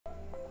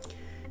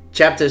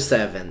Chapter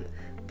 7,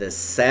 the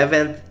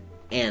 7th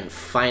and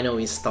final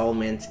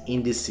installment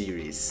in the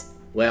series.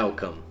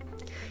 Welcome!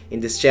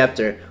 In this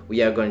chapter,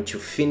 we are going to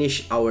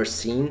finish our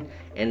scene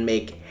and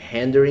make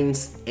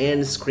renderings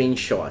and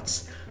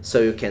screenshots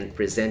so you can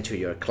present to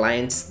your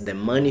clients the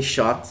money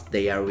shot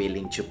they are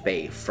willing to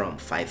pay from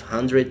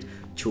 500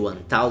 to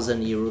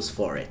 1000 euros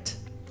for it.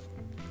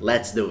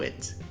 Let's do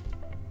it!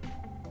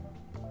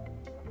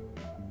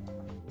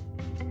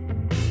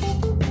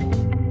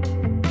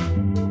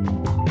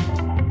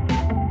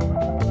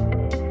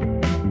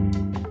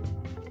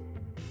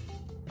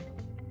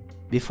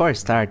 Before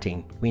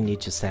starting, we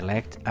need to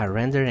select a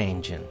render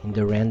engine in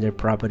the Render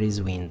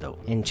Properties window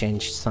and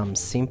change some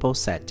simple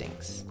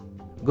settings.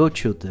 Go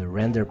to the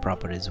Render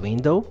Properties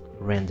window,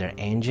 Render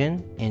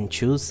Engine, and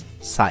choose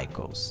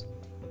Cycles.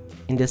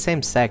 In the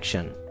same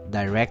section,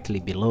 directly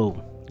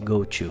below,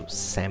 go to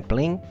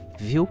Sampling,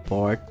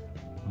 Viewport,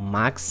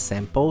 Max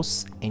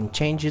Samples, and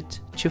change it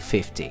to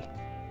 50.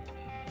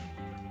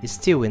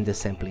 Still in the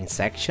Sampling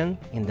section,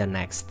 in the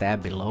next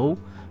tab below,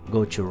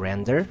 go to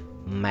Render,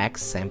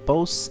 Max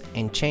Samples,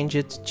 and change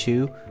it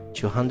to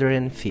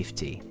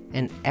 250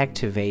 and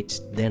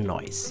activate the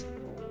noise.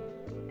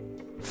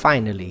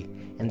 Finally,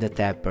 in the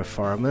tab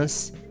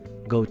Performance,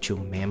 go to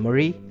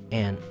Memory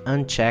and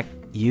uncheck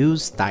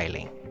Use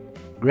Styling.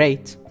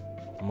 Great!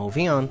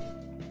 Moving on.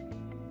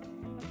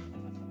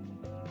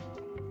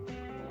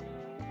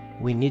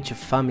 We need to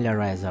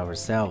familiarize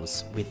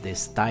ourselves with the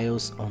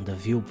styles on the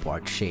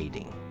viewport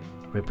shading,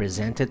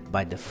 represented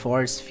by the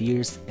 4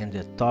 spheres in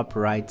the top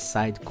right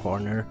side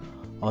corner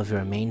of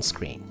your main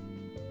screen.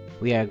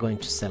 We are going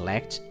to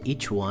select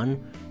each one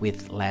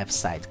with left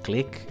side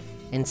click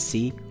and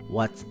see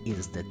what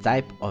is the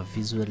type of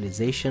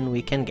visualization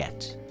we can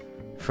get.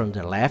 From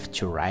the left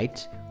to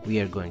right,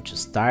 we are going to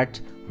start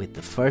with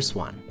the first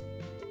one.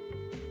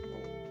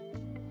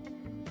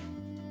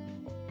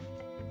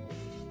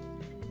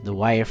 The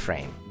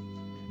wireframe.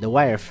 The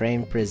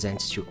wireframe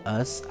presents to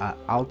us an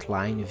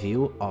outline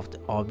view of the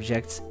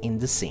objects in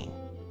the scene.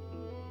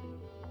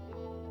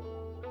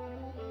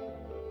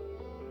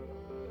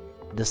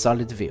 The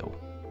solid view.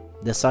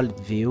 The solid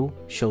view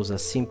shows a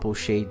simple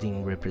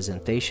shading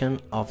representation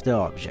of the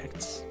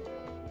objects.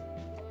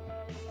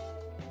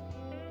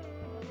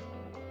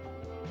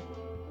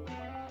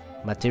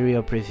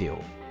 Material preview.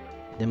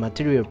 The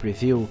material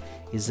preview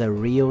is a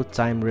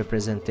real-time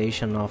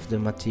representation of the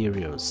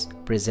materials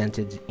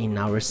presented in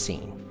our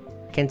scene.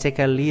 It can take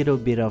a little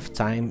bit of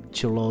time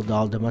to load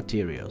all the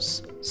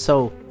materials,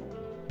 so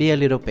be a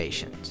little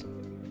patient.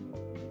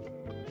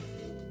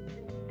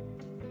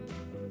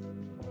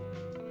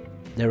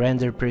 The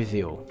render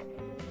preview.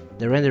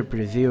 The render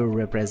preview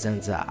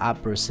represents an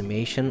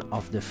approximation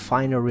of the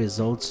final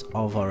results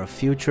of our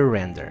future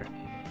render.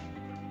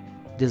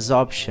 This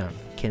option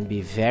can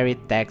be very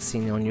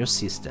taxing on your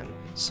system,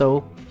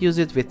 so use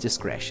it with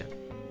discretion.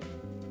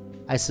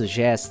 I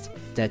suggest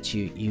that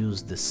you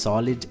use the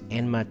solid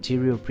and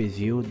material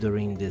preview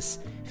during these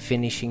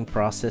finishing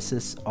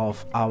processes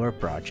of our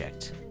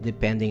project,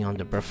 depending on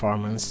the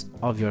performance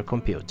of your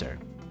computer.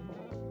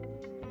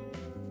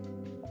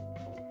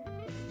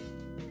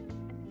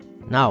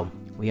 Now,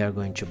 we are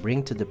going to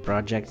bring to the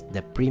project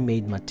the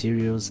pre-made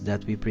materials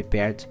that we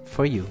prepared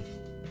for you.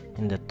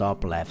 In the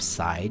top left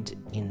side,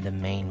 in the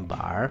main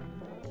bar,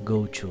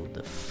 go to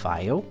the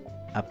File,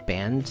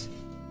 Append,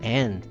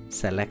 and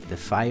select the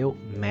file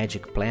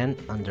magicplan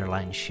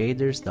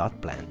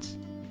 _shaders.plant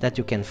that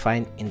you can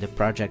find in the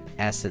Project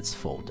Assets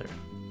folder.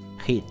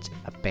 Hit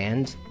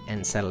Append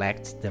and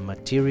select the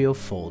Material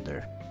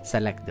folder.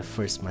 Select the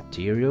first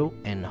material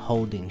and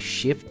holding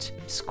Shift,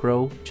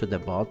 scroll to the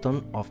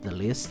bottom of the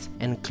list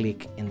and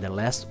click in the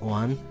last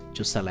one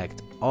to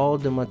select all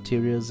the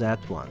materials at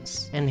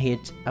once and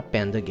hit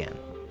Append again.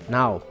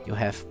 Now you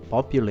have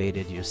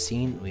populated your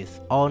scene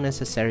with all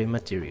necessary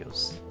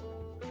materials.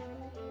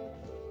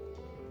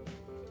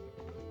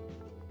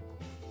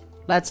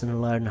 Let's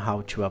learn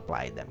how to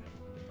apply them.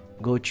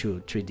 Go to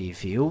 3D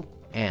View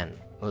and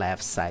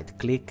left side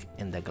click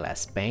in the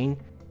glass pane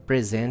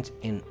present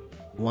in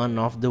one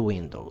of the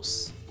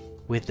windows.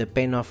 With the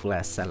pane of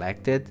glass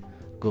selected,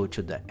 go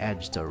to the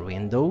editor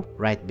window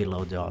right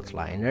below the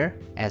outliner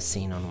as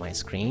seen on my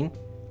screen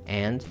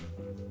and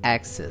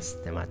access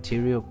the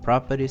material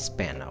properties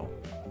panel.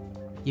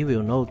 You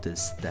will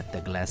notice that the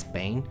glass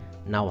pane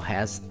now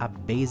has a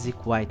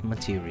basic white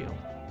material.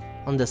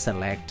 On the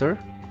selector,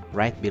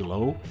 right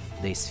below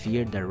the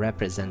sphere that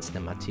represents the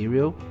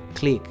material,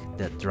 click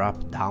the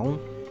drop down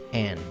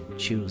and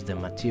choose the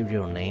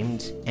material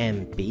named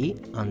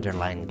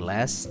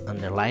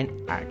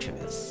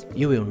MP_glass_archives.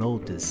 You will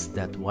notice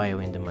that while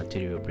in the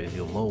material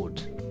preview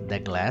mode, the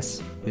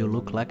glass will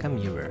look like a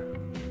mirror.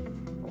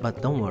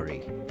 But don't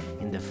worry,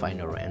 in the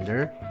final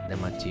render, the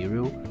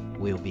material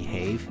will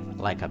behave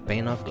like a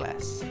pane of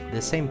glass.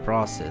 The same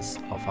process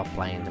of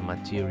applying the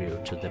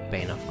material to the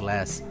pane of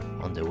glass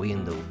on the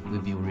window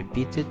will be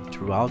repeated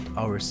throughout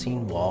our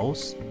scene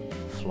walls,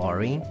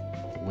 flooring,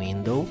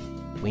 window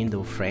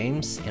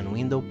frames and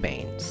window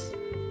panes.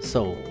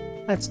 So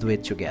let's do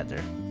it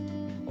together.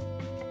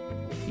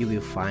 you will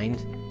find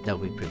that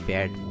we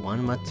prepared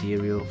one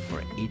material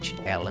for each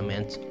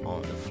element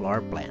on the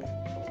floor plan.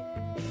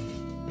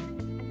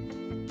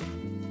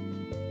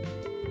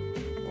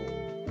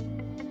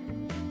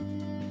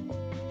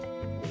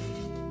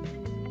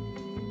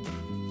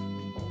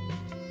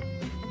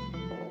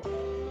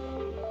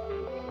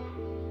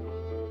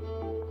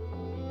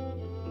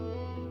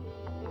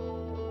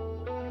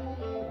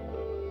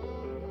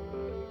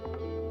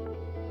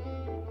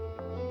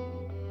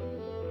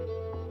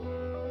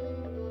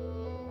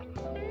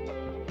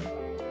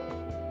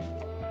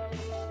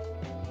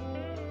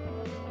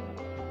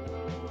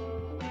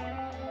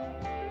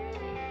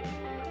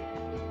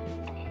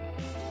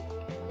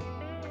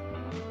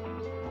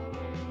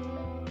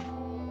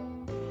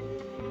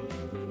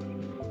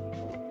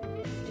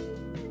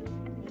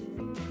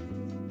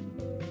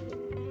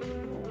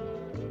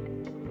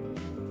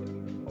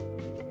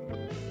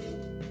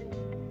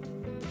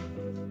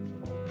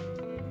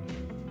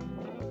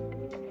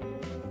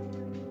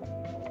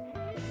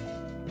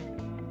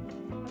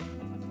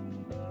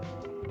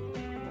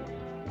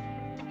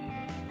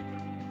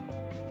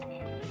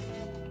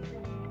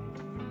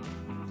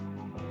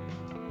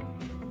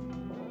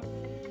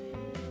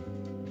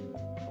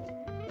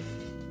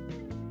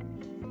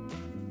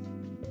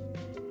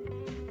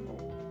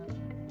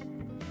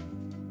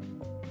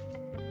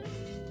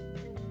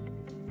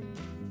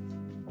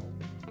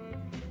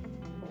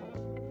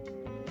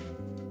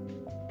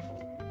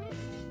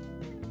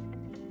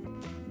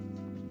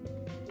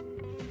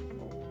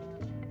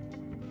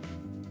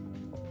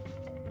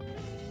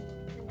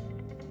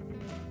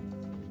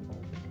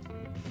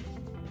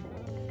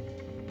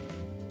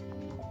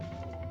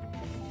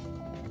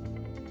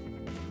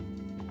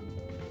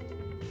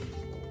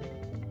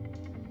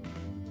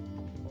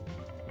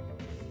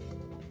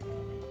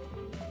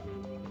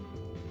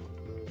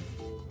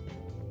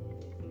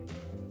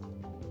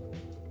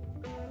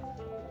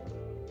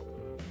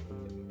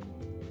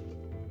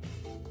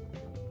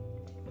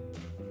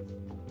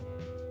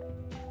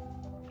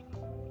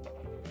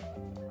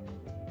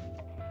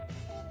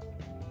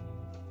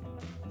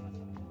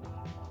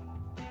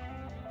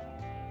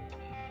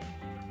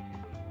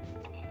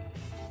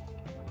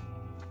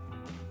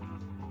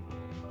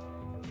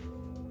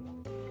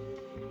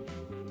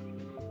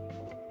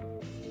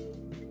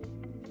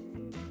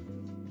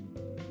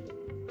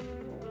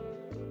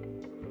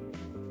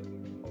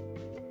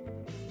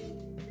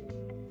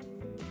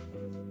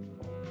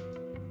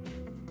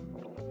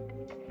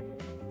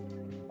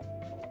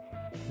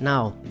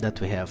 Now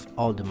that we have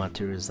all the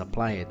materials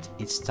applied,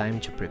 it's time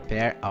to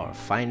prepare our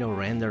final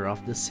render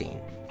of the scene.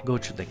 Go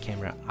to the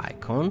camera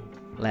icon,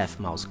 left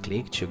mouse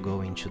click to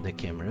go into the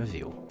camera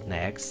view.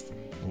 Next,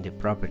 in the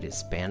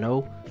Properties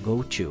panel,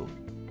 go to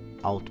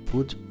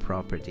Output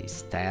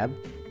Properties tab,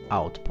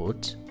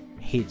 Output,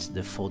 hit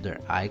the folder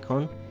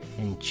icon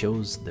and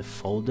choose the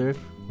folder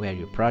where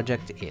your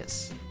project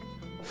is.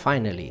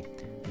 Finally,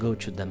 go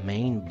to the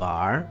main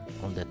bar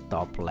on the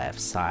top left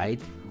side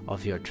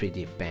of your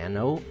 3D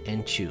panel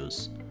and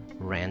choose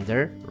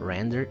Render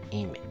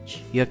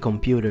Image. Your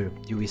computer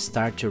will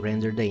start to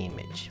render the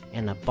image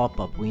and a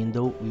pop-up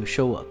window will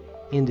show up.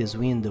 In this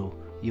window,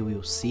 you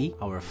will see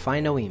our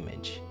final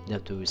image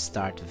that will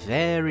start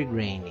very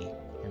grainy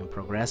and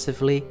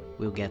progressively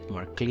will get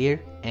more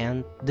clear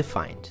and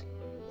defined.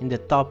 In the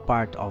top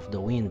part of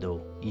the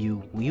window,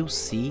 you will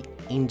see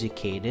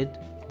indicated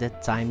the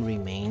time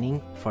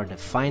remaining for the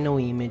final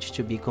image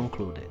to be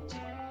concluded.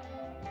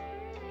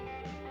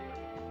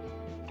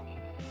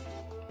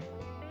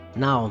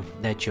 Now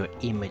that your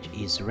image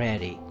is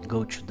ready,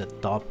 go to the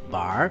top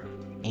bar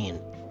in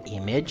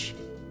Image,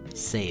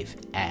 Save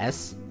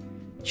As,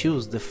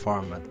 choose the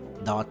format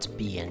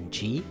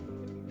 .png,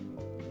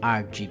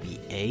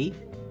 RGBA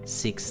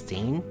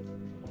 16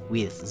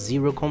 with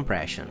 0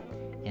 compression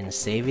and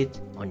save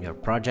it on your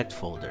project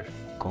folder.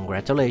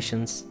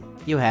 Congratulations,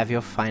 you have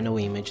your final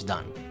image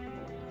done.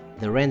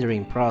 The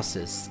rendering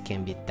process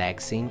can be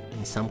taxing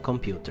in some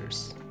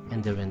computers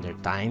and the render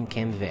time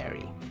can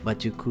vary,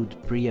 but you could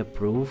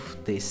pre-approve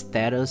the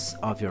status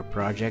of your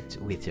project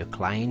with your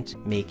client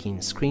making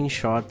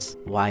screenshots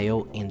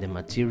while in the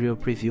material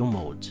preview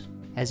mode,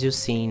 as you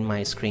see in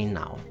my screen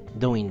now.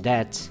 Doing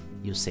that,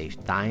 you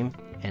save time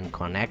and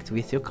connect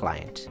with your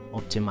client,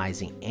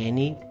 optimizing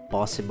any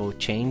possible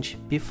change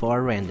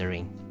before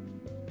rendering.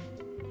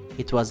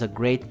 It was a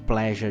great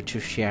pleasure to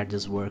share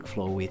this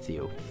workflow with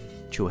you.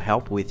 To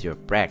help with your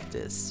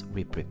practice,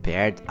 we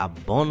prepared a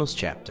bonus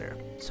chapter,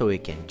 so you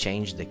can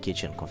change the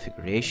kitchen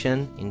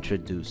configuration,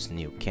 introduce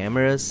new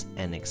cameras,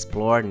 and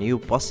explore new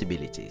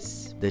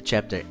possibilities. The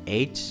chapter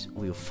 8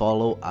 will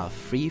follow a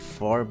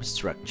free-form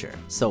structure,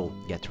 so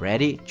get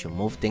ready to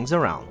move things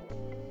around.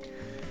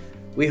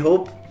 We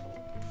hope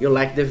you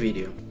liked the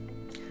video.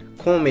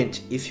 Comment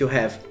if you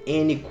have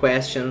any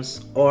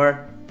questions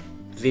or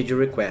video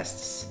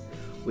requests.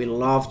 We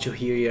love to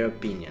hear your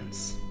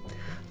opinions.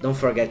 Don't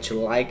forget to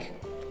like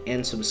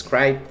and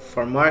subscribe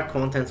for more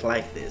content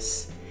like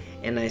this.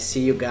 And I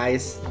see you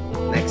guys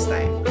next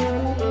time.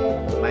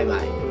 Bye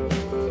bye.